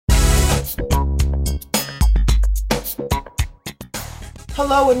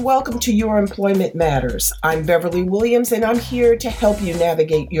Hello and welcome to Your Employment Matters. I'm Beverly Williams and I'm here to help you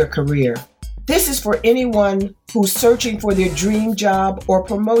navigate your career. This is for anyone who's searching for their dream job or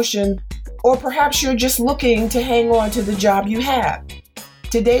promotion, or perhaps you're just looking to hang on to the job you have.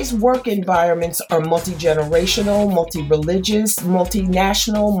 Today's work environments are multi-generational, multi-religious,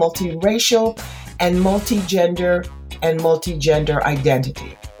 multinational, multiracial, and multi-gender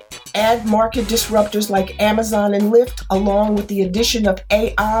identity. Add market disruptors like Amazon and Lyft, along with the addition of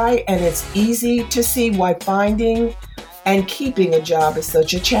AI, and it's easy to see why finding and keeping a job is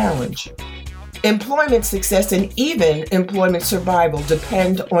such a challenge. Employment success and even employment survival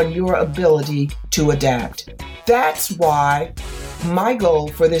depend on your ability to adapt. That's why my goal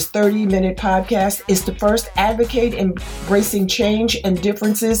for this 30-minute podcast is to first advocate embracing change and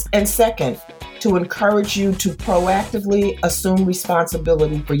differences, and second, to encourage you to proactively assume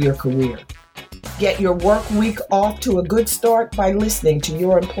responsibility for your career. Get your work week off to a good start by listening to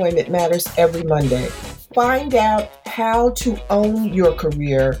Your Employment Matters every Monday. Find out how to own your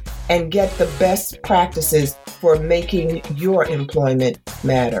career and get the best practices for making your employment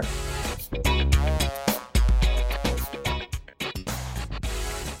matter.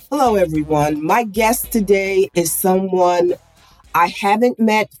 Hello, everyone. My guest today is someone I haven't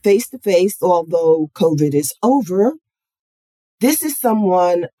met face-to-face, although COVID is over. This is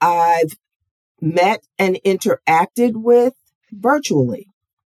someone I've met and interacted with virtually.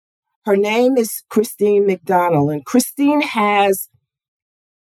 Her name is Christine Macdonald, and Christine has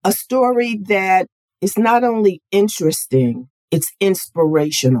a story that is not only interesting, it's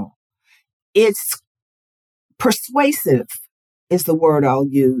inspirational. It's persuasive is the word I'll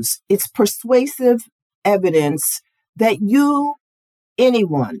use. It's persuasive evidence that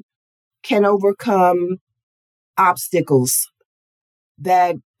anyone can overcome obstacles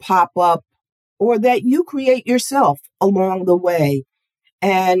that pop up or that you create yourself along the way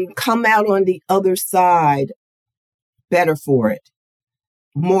and come out on the other side better for it,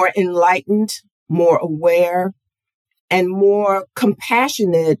 more enlightened, more aware, and more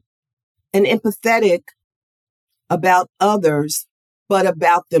compassionate and empathetic about others, but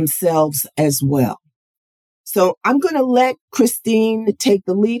about themselves as well. So I'm going to let Christine take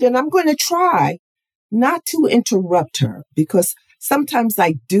the lead, and I'm going to try not to interrupt her because sometimes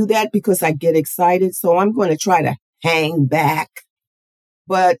I do that because I get excited. So I'm going to try to hang back.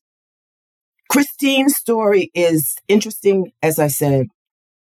 But Christine's story is interesting, as I said.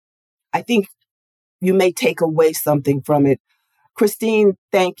 I think you may take away something from it. Christine,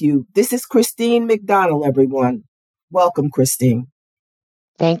 thank you. This is Christine Macdonald, everyone. Welcome, Christine.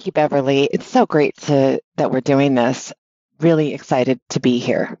 Thank you, Beverly. It's so great that we're doing this. Really excited to be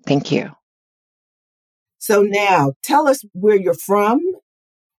here. Thank you. So now tell us where you're from,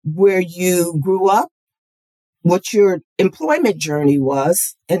 where you grew up, what your employment journey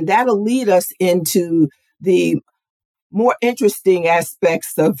was, and that'll lead us into the more interesting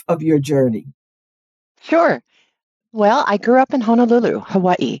aspects of your journey. Sure. Well, I grew up in Honolulu,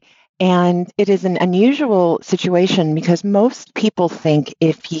 Hawaii. And it is an unusual situation because most people think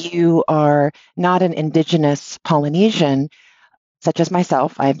if you are not an indigenous Polynesian, such as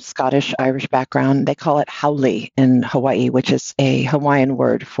myself, I have Scottish, Irish background, they call it haole in Hawaii, which is a Hawaiian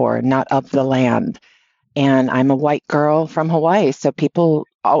word for not of the land. And I'm a white girl from Hawaii. So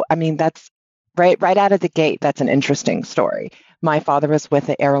that's right out of the gate. That's an interesting story. My father was with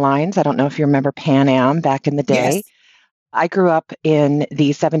the airlines. I don't know if you remember Pan Am back in the day. Yes. I grew up in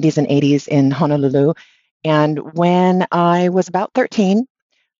the 70s and 80s in Honolulu, and when I was about 13,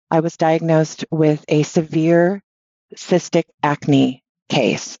 I was diagnosed with a severe cystic acne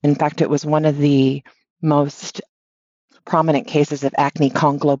case. In fact, it was one of the most prominent cases of acne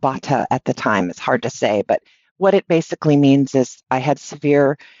conglobata at the time. It's hard to say, but what it basically means is I had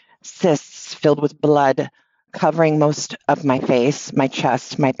severe cysts filled with blood covering most of my face, my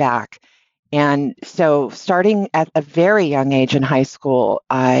chest, my back. And so starting at a very young age in high school,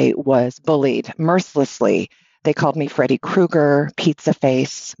 I was bullied mercilessly. They called me Freddy Krueger, Pizza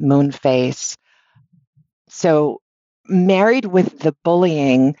Face, Moon Face. So married with the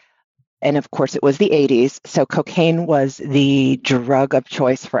bullying, and of course it was the 80s, so cocaine was the drug of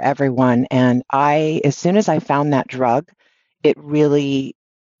choice for everyone. And as soon as I found that drug, it really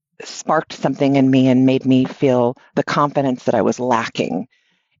sparked something in me and made me feel the confidence that I was lacking.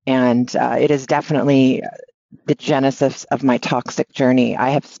 And it is definitely the genesis of my toxic journey. I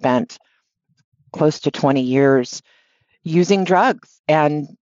have spent close to 20 years using drugs and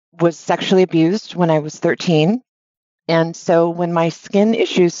was sexually abused when I was 13. And so when my skin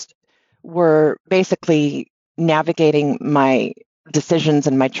issues were basically navigating my decisions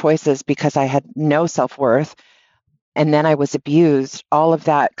and my choices because I had no self-worth, And then I was abused. All of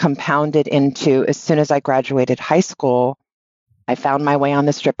that compounded into, as soon as I graduated high school, I found my way on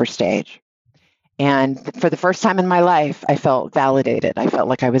the stripper stage. And for the first time in my life, I felt validated. I felt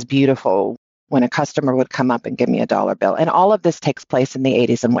like I was beautiful when a customer would come up and give me a dollar bill. And all of this takes place in the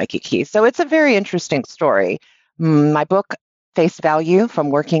 80s in Waikiki. So it's a very interesting story. My book, Face Value, From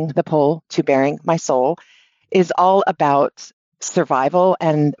Working the Pole to Bearing My Soul, is all about survival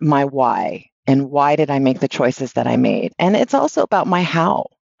and my why. And why did I make the choices that I made? And it's also about my how.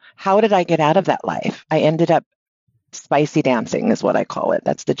 How did I get out of that life? I ended up spicy dancing is what I call it.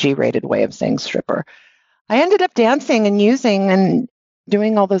 That's the G-rated way of saying stripper. I ended up dancing and using and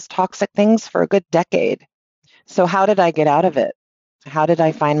doing all those toxic things for a good decade. So how did I get out of it? How did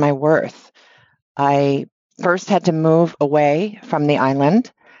I find my worth? I first had to move away from the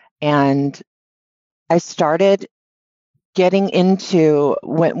island, and I started getting into,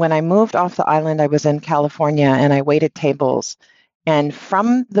 when I moved off the island, I was in California and I waited tables. And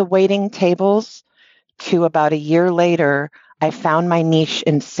from the waiting tables to about a year later, I found my niche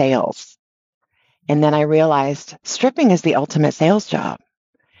in sales. And then I realized stripping is the ultimate sales job.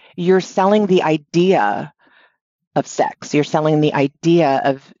 You're selling the idea of sex. You're selling the idea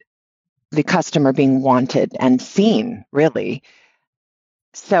of the customer being wanted and seen, really.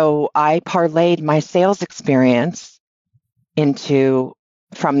 So I parlayed my sales experience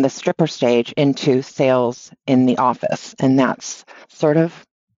from the stripper stage into sales in the office. And that's sort of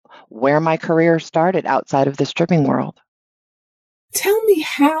where my career started outside of the stripping world. Tell me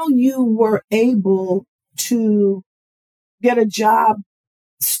how you were able to get a job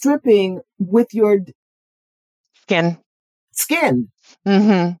stripping with your Skin. Mm-hmm.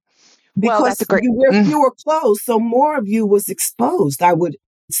 Well, Because that's a great. you wear fewer clothes, so more of you was exposed, I would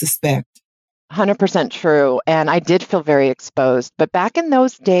suspect. 100% true. And I did feel very exposed. But back in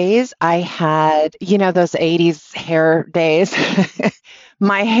those days, I had, those 80s hair days.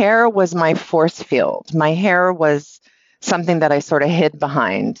 My hair was my force field. My hair was something that I sort of hid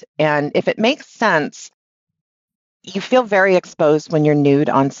behind. And if it makes sense, you feel very exposed when you're nude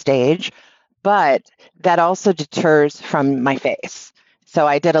on stage, but that also deters from my face. So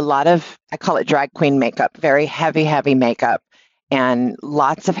I did a lot of, I call it drag queen makeup, very heavy, heavy makeup and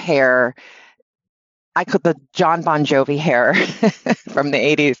lots of hair. I call the John Bon Jovi hair from the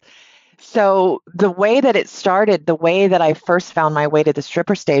 80s. So the way that it started, the way that I first found my way to the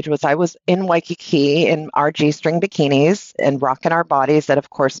stripper stage was I was in Waikiki in our G-string bikinis and rocking our bodies that, of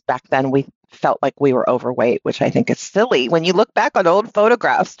course, back then we felt like we were overweight, which I think is silly. When you look back on old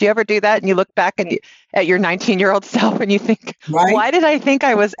photographs, do you ever do that? And you look back at your 19-year-old self and you think, right? Why did I think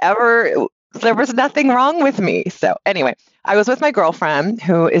there was nothing wrong with me? So anyway, I was with my girlfriend,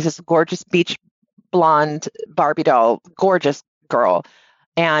 who is this gorgeous beach blonde Barbie doll, gorgeous girl.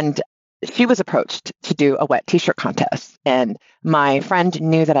 And she was approached to do a wet t-shirt contest. And my friend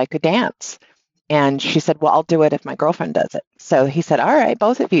knew that I could dance. And she said, well, I'll do it if my girlfriend does it. So he said, all right,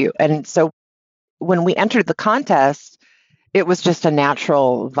 both of you. And so when we entered the contest, it was just a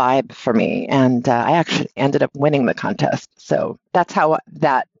natural vibe for me. And I actually ended up winning the contest. So that's how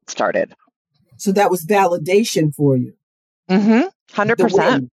that started. So that was validation for you.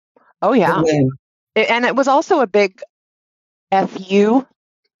 100%. Oh, yeah. And it was also a big FU.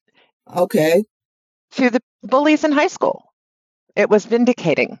 Okay. To the bullies in high school. It was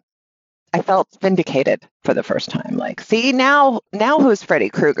vindicating. I felt vindicated for the first time. Like, see, now who's Freddy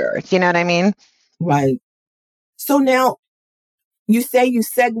Krueger? Do you know what I mean? Right. So now you say you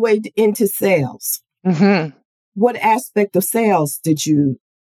segued into sales. Mm-hmm. What aspect of sales did you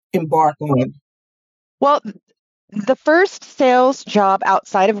embark on? Well, the first sales job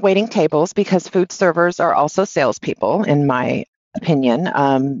outside of waiting tables, because food servers are also salespeople, in my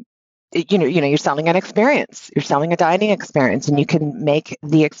opinion, you're selling an experience. You're selling a dining experience, and you can make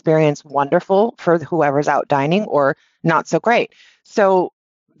the experience wonderful for whoever's out dining or not so great. So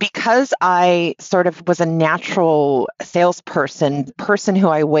because I sort of was a natural salesperson, the person who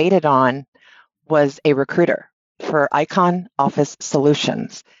I waited on was a recruiter for Icon Office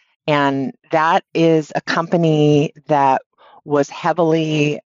Solutions. And that is a company that was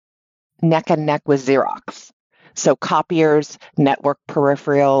heavily neck and neck with Xerox. So copiers, network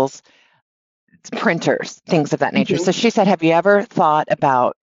peripherals, printers, things of that nature. Mm-hmm. So she said, have you ever thought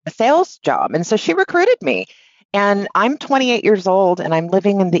about a sales job? And so she recruited me. And I'm 28 years old and I'm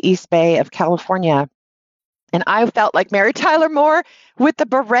living in the East Bay of California. And I felt like Mary Tyler Moore with the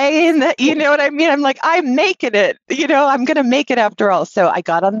beret and the, you know what I mean? I'm like, I'm making it, I'm going to make it after all. So I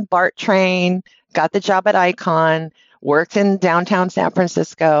got on the BART train, got the job at Icon, worked in downtown San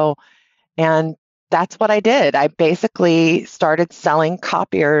Francisco. And that's what I did. I basically started selling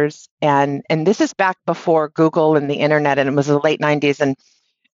copiers, and this is back before Google and the internet, and it was the late 90s, and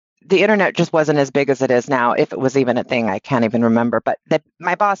the internet just wasn't as big as it is now, if it was even a thing. I can't even remember. But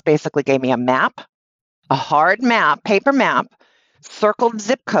my boss basically gave me a map, a hard map, paper map, circled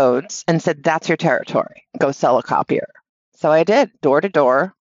zip codes, and said, that's your territory. Go sell a copier. So I did, door to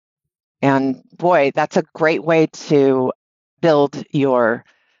door. And boy, that's a great way to build your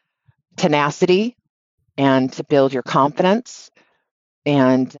tenacity and to build your confidence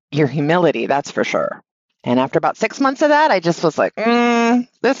and your humility, that's for sure. And after about 6 months of that, I just was like,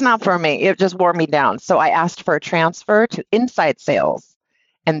 this is not for me. It just wore me down. So I asked for a transfer to inside sales.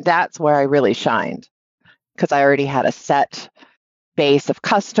 And that's where I really shined because I already had a set base of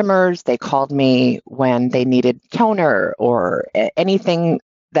customers. They called me when they needed toner or anything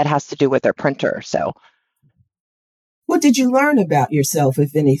that has to do with their printer. So what did you learn about yourself,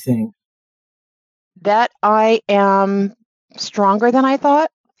 if anything? That I am stronger than I thought,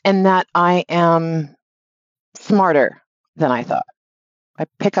 and that I am smarter than I thought.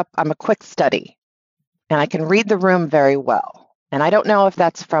 I'm a quick study, and I can read the room very well. And I don't know if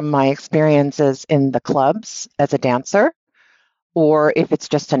that's from my experiences in the clubs as a dancer, or if it's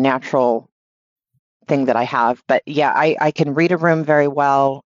just a natural thing that I have. But yeah, I can read a room very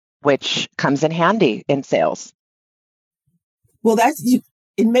well, which comes in handy in sales. Well,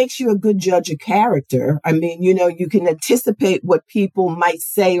 it makes you a good judge of character. I mean, you can anticipate what people might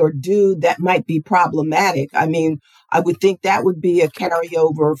say or do that might be problematic. I mean, I would think that would be a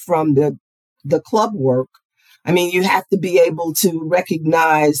carryover from the club work. I mean, you have to be able to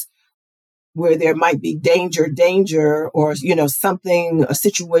recognize where there might be danger, or, a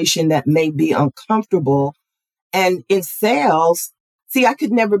situation that may be uncomfortable. And in sales, see, I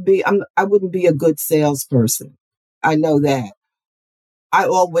wouldn't be a good salesperson. I know that. I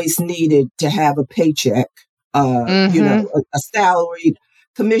always needed to have a paycheck, a salary.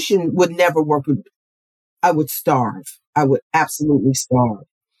 Commission would never work. I would starve. I would absolutely starve.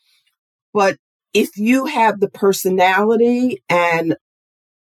 But if you have the personality and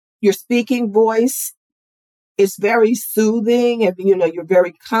your speaking voice is very soothing and, you're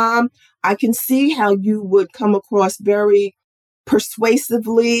very calm, I can see how you would come across very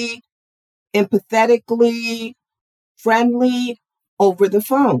persuasively, empathetically, friendly over the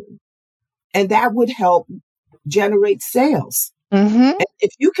phone. And that would help generate sales. And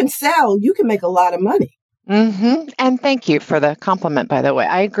if you can sell, you can make a lot of money. And thank you for the compliment, by the way.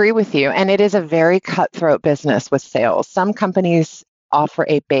 I agree with you. And it is a very cutthroat business with sales. Some companies offer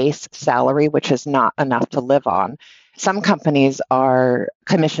a base salary, which is not enough to live on. Some companies are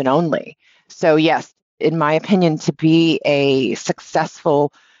commission only. So yes, in my opinion, to be a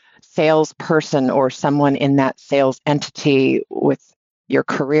successful salesperson or someone in that sales entity with your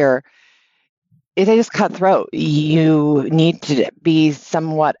career, it is cutthroat. You need to be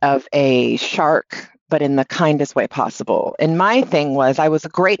somewhat of a shark, but in the kindest way possible. And my thing was I was a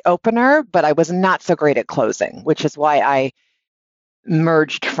great opener, but I was not so great at closing, which is why I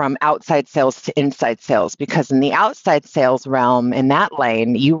merged from outside sales to inside sales, because in the outside sales realm, in that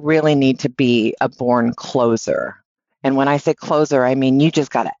lane, you really need to be a born closer. And when I say closer, I mean, you just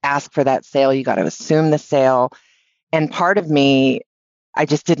got to ask for that sale. You got to assume the sale. And part of me, I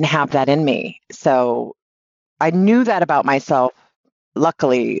just didn't have that in me. So I knew that about myself,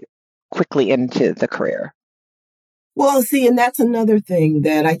 luckily, quickly into the career. Well, see, and that's another thing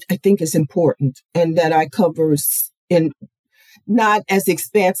that I think is important and that I cover in not as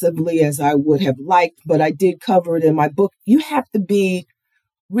expansively as I would have liked, but I did cover it in my book. You have to be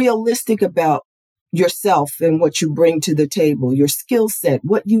realistic about yourself and what you bring to the table, your skill set,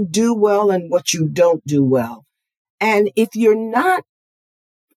 what you do well and what you don't do well. And if you're not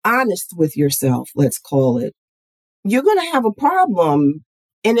honest with yourself, let's call it, you're going to have a problem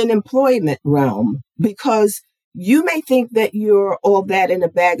in an employment realm, because you may think that you're all that in a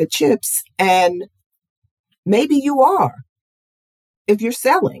bag of chips, and maybe you are. If you're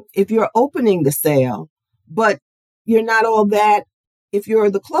selling, if you're opening the sale, but you're not all that if you're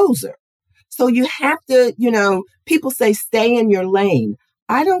the closer. So you have to, people say stay in your lane.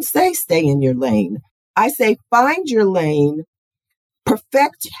 I don't say stay in your lane. I say find your lane,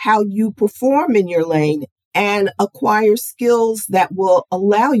 perfect how you perform in your lane, and acquire skills that will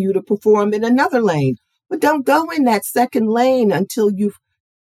allow you to perform in another lane. But don't go in that second lane until you've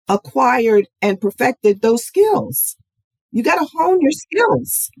acquired and perfected those skills. You got to hone your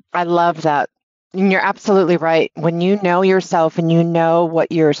skills. I love that. And you're absolutely right. When you know yourself and you know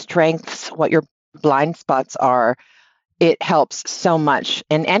what your strengths, what your blind spots are, it helps so much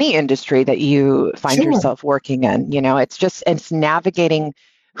in any industry that you find yourself working in. It's navigating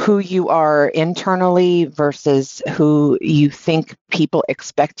who you are internally versus who you think people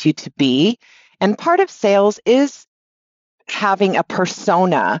expect you to be. And part of sales is having a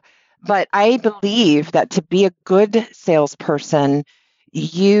persona, but I believe that to be a good salesperson,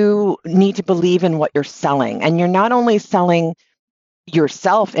 you need to believe in what you're selling. And you're not only selling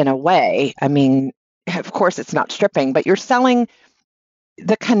yourself in a way, I mean, of course, it's not stripping, but you're selling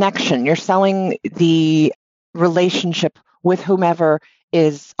the connection, you're selling the relationship with whomever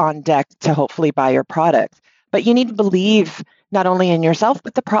is on deck to hopefully buy your product. But you need to believe not only in yourself,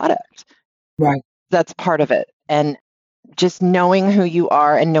 but the product. Right. That's part of it. And just knowing who you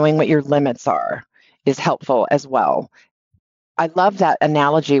are and knowing what your limits are is helpful as well. I love that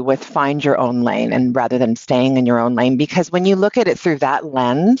analogy with find your own lane and rather than staying in your own lane, because when you look at it through that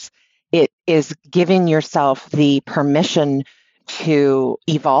lens, it is giving yourself the permission to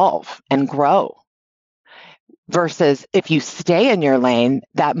evolve and grow. Versus if you stay in your lane,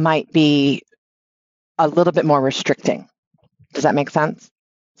 that might be a little bit more restricting. Does that make sense?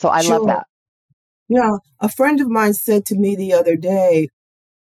 So I love Sure. that. Yeah. A friend of mine said to me the other day,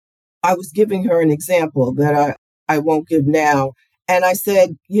 I was giving her an example that I won't give now. And I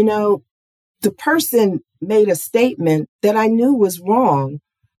said, the person made a statement that I knew was wrong,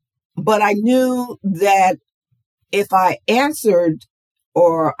 but I knew that if I answered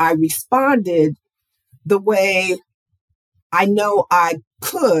or I responded the way I know I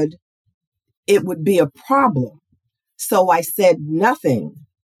could, it would be a problem. So I said nothing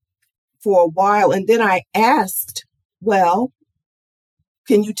for a while. And then I asked, well,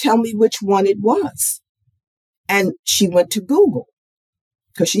 can you tell me which one it was? And she went to Google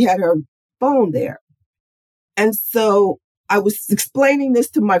because she had her phone there. And so I was explaining this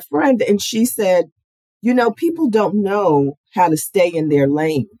to my friend, and she said, people don't know how to stay in their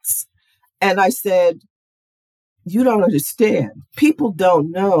lanes. And I said, you don't understand. People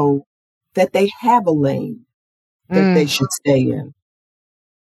don't know that they have a lane that they should stay in.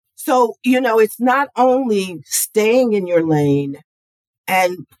 So, it's not only staying in your lane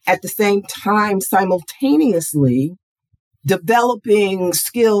and at the same time, simultaneously developing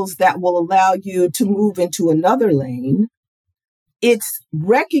skills that will allow you to move into another lane. It's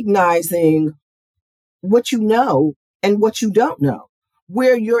recognizing what you know and what you don't know,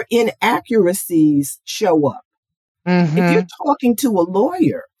 where your inaccuracies show up. Mm-hmm. If you're talking to a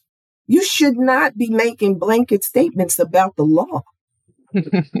lawyer, you should not be making blanket statements about the law.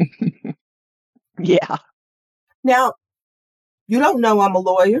 Yeah. Now, you don't know I'm a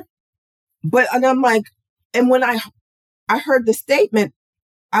lawyer, and I'm like, and when I heard the statement,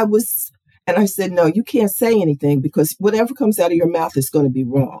 I said, no, you can't say anything because whatever comes out of your mouth is going to be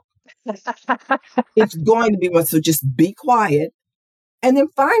wrong. It's going to be wrong. So just be quiet. And then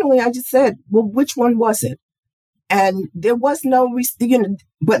finally, I just said, well, which one was it? And there was no,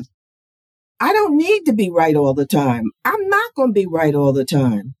 but I don't need to be right all the time. I'm not going to be right all the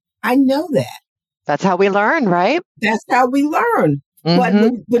time. I know that. That's how we learn, right? That's how we learn. Mm-hmm. But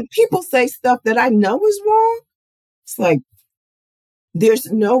when people say stuff that I know is wrong, it's like, there's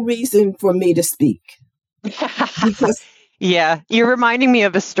no reason for me to speak. Because yeah, you're reminding me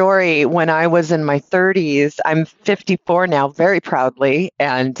of a story when I was in my 30s. I'm 54 now, very proudly.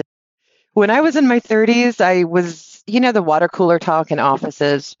 And when I was in my 30s, I was, the water cooler talk in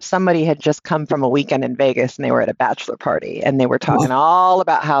offices. Somebody had just come from a weekend in Vegas and they were at a bachelor party and they were talking all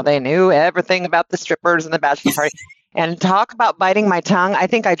about how they knew everything about the strippers and the bachelor party. And talk about biting my tongue. I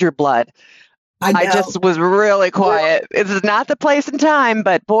think I drew blood. I just was really quiet. This is not the place and time,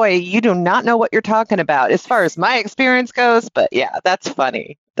 but boy, you do not know what you're talking about as far as my experience goes. But yeah, that's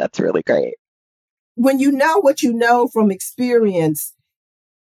funny. That's really great. When you know what you know from experience,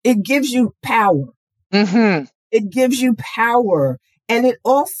 it gives you power. Mm-hmm. It gives you power. And it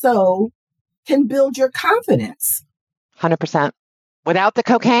also can build your confidence. 100%. Without the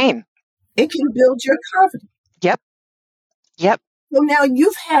cocaine. It can build your confidence. Yep. So now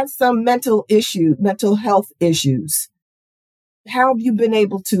you've had some mental health issues. How have you been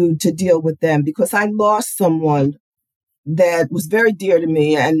able to deal with them? Because I lost someone that was very dear to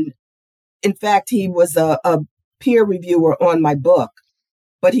me. And in fact, he was a peer reviewer on my book,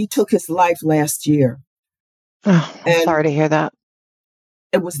 but he took his life last year. Oh, I'm sorry to hear that.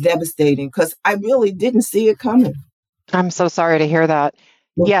 It was devastating because I really didn't see it coming. I'm so sorry to hear that.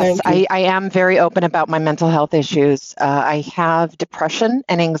 Well, yes, I am very open about my mental health issues. I have depression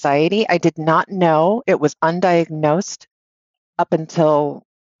and anxiety. I did not know it was undiagnosed up until,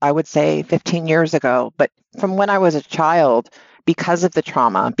 I would say, 15 years ago. But from when I was a child, because of the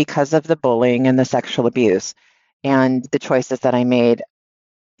trauma, because of the bullying and the sexual abuse and the choices that I made,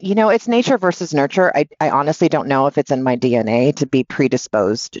 It's nature versus nurture. I honestly don't know if it's in my DNA to be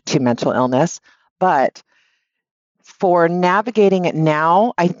predisposed to mental illness, but for navigating it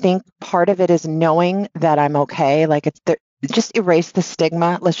now, I think part of it is knowing that I'm okay. Like just erase the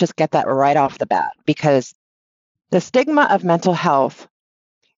stigma. Let's just get that right off the bat, because the stigma of mental health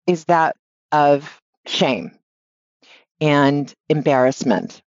is that of shame and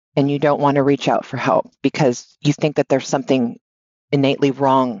embarrassment. And you don't want to reach out for help because you think that there's something innately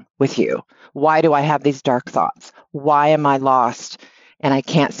wrong with you. Why do I have these dark thoughts? Why am I lost and I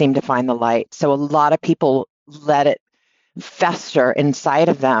can't seem to find the light? So a lot of people let it fester inside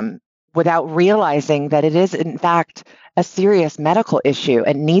of them without realizing that it is, in fact, a serious medical issue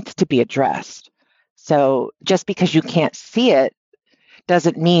and needs to be addressed. So just because you can't see it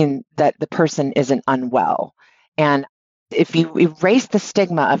doesn't mean that the person isn't unwell. And if you erase the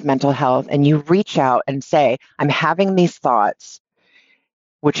stigma of mental health and you reach out and say, I'm having these thoughts,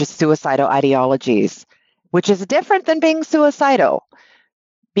 which is suicidal ideologies, which is different than being suicidal.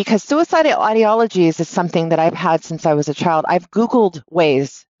 Because suicidal ideologies is something that I've had since I was a child. I've Googled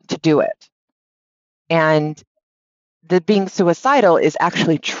ways to do it. And the being suicidal is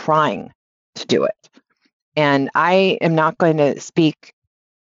actually trying to do it. And I am not going to speak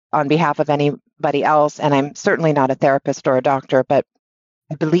on behalf of anybody else, and I'm certainly not a therapist or a doctor, but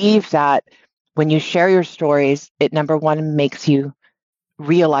I believe that when you share your stories, it, number one, makes you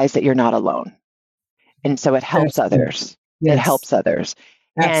realize that you're not alone. And so it helps others. Yes. It helps others.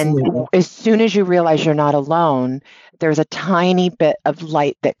 Absolutely. And as soon as you realize you're not alone, there's a tiny bit of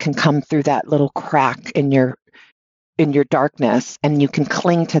light that can come through that little crack in your darkness, and you can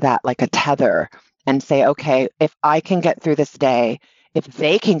cling to that like a tether and say, okay, if I can get through this day, if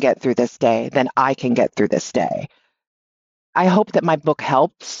they can get through this day, then I can get through this day. I hope that my book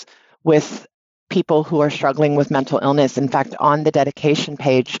helps with people who are struggling with mental illness. In fact, on the dedication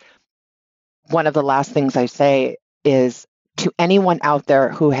page, one of the last things I say is, to anyone out there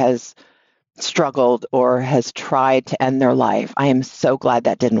who has struggled or has tried to end their life, I am so glad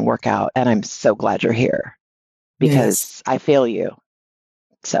that didn't work out. And I'm so glad you're here because I feel you.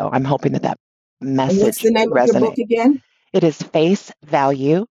 So I'm hoping that message resonates. What's the name of your book again? It is Face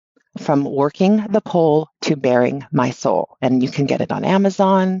Value: From Working the Pole to Bearing My Soul. And you can get it on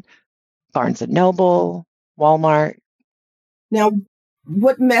Amazon, Barnes & Noble, Walmart. Now,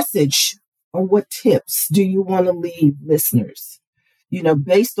 what message or what tips do you want to leave listeners,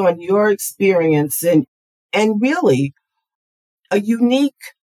 based on your experience and really a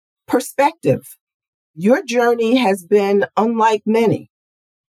unique perspective? Your journey has been unlike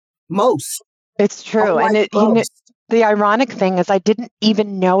most. It's true. And the ironic thing is I didn't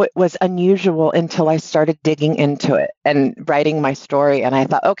even know it was unusual until I started digging into it and writing my story. And I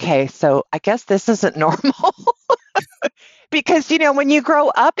thought, okay, so I guess this isn't normal. Because, when you grow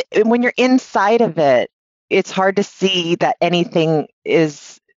up, when you're inside of it, it's hard to see that anything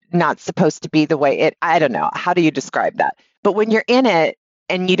is not supposed to be the way I don't know. How do you describe that? But when you're in it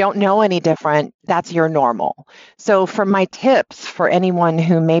and you don't know any different, that's your normal. So for my tips for anyone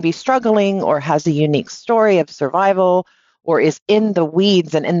who may be struggling or has a unique story of survival or is in the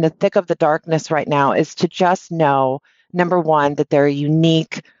weeds and in the thick of the darkness right now is to just know, number one, that they're a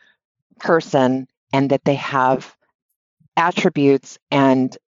unique person and that they have attributes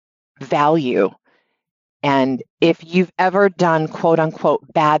and value. And if you've ever done quote unquote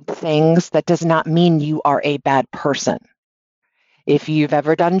bad things, that does not mean you are a bad person. If you've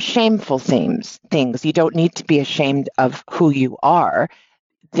ever done shameful things, you don't need to be ashamed of who you are.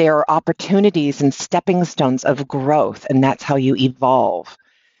 There are opportunities and stepping stones of growth, and that's how you evolve.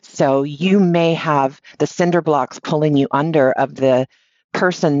 So you may have the cinder blocks pulling you under of the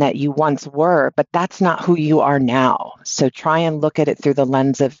person that you once were, but that's not who you are now. So try and look at it through the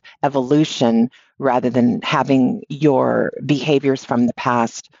lens of evolution rather than having your behaviors from the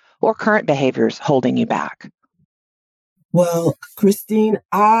past or current behaviors holding you back. Well, Christine,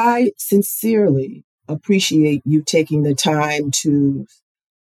 I sincerely appreciate you taking the time to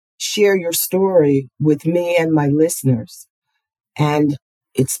share your story with me and my listeners. And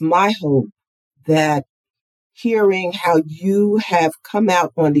it's my hope that hearing how you have come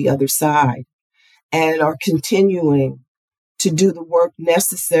out on the other side and are continuing to do the work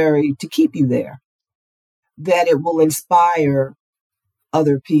necessary to keep you there, that it will inspire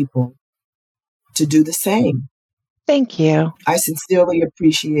other people to do the same. Thank you. I sincerely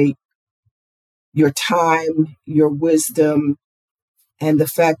appreciate your time, your wisdom, and the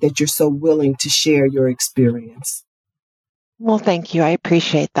fact that you're so willing to share your experience. Well, thank you. I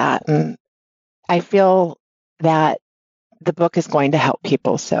appreciate that. And I feel that the book is going to help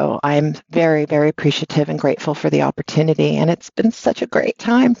people. So I'm very, very appreciative and grateful for the opportunity. And it's been such a great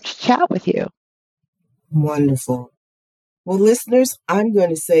time to chat with you. Wonderful. Well, listeners, I'm going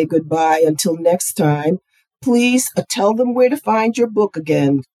to say goodbye until next time. Please tell them where to find your book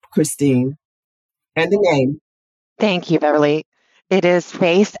again, Christine, and the name. Thank you, Beverly. It is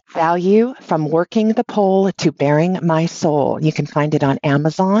Face Value: From Working the Pole to Bearing My Soul. You can find it on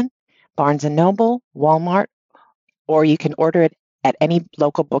Amazon, Barnes & Noble, Walmart, or you can order it at any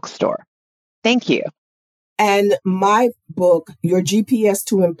local bookstore. Thank you. And my book, Your GPS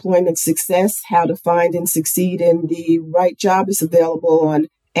to Employment Success: How to Find and Succeed in the Right Job, is available on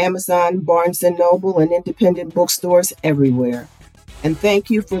Amazon, Barnes & Noble, and independent bookstores everywhere. And thank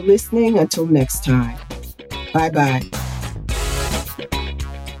you for listening. Until next time. Bye-bye.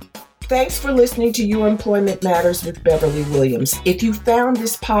 Thanks for listening to Your Employment Matters with Beverly Williams. If you found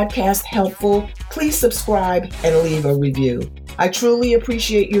this podcast helpful, please subscribe and leave a review. I truly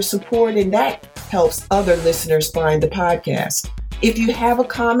appreciate your support, and that helps other listeners find the podcast. If you have a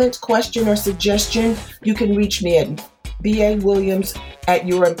comment, question, or suggestion, you can reach me at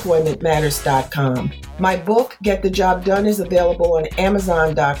baWilliams@youremploymentmatters.com. My book, Get the Job Done, is available on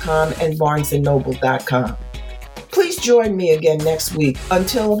Amazon.com and BarnesandNoble.com. Please join me again next week.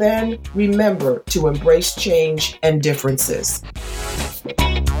 Until then, remember to embrace change and differences.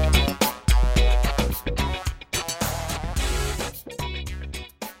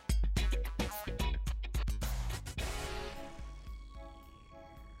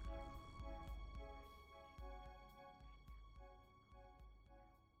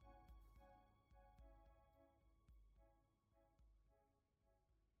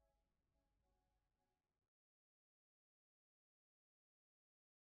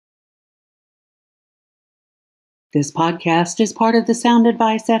 This podcast is part of the Sound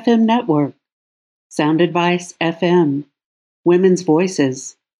Advice FM network. Sound Advice FM. Women's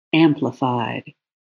voices amplified.